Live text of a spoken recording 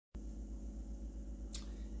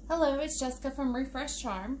Hello, it's Jessica from Refresh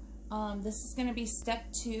Charm. This is going to be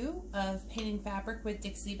step 2 of painting fabric with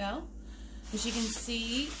Dixie Belle. As you can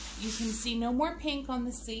see no more pink on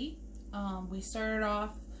the seat. We started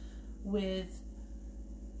off with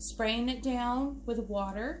spraying it down with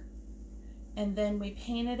water, and then we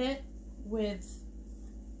painted it with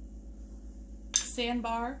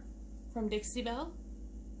sandbar from Dixie Belle.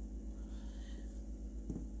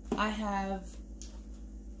 I have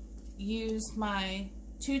used my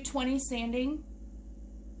 220 sanding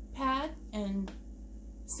pad and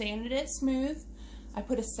sanded it smooth. I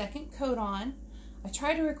put a second coat on. I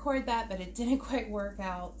tried to record that, but it didn't quite work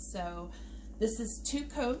out. So this is 2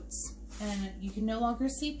 coats, and you can no longer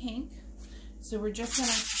see pink. So we're just going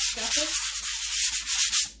to scuff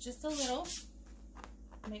it just a little.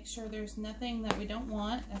 Make sure there's nothing that we don't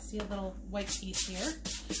want. I see a little white piece here.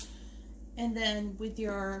 And then with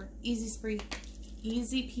your Easy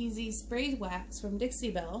Peasy spray wax from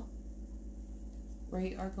Dixie Belle,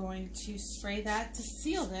 we are going to spray that to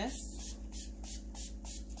seal this.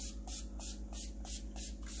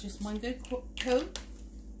 Just one good coat.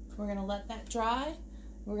 We're going to let that dry.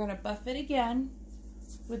 We're going to buff it again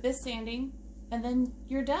with this sanding, and then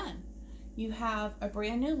you're done. You have a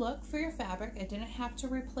brand new look for your fabric. I didn't have to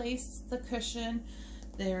replace the cushion.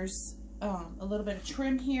 There's a little bit of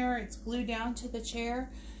trim here. It's glued down to the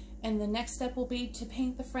chair. And the next step will be to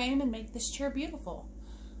paint the frame and make this chair beautiful.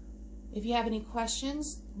 If you have any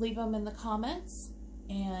questions, leave them in the comments.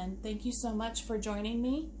 And thank you so much for joining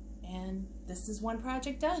me. And this is one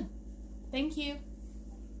project done. Thank you.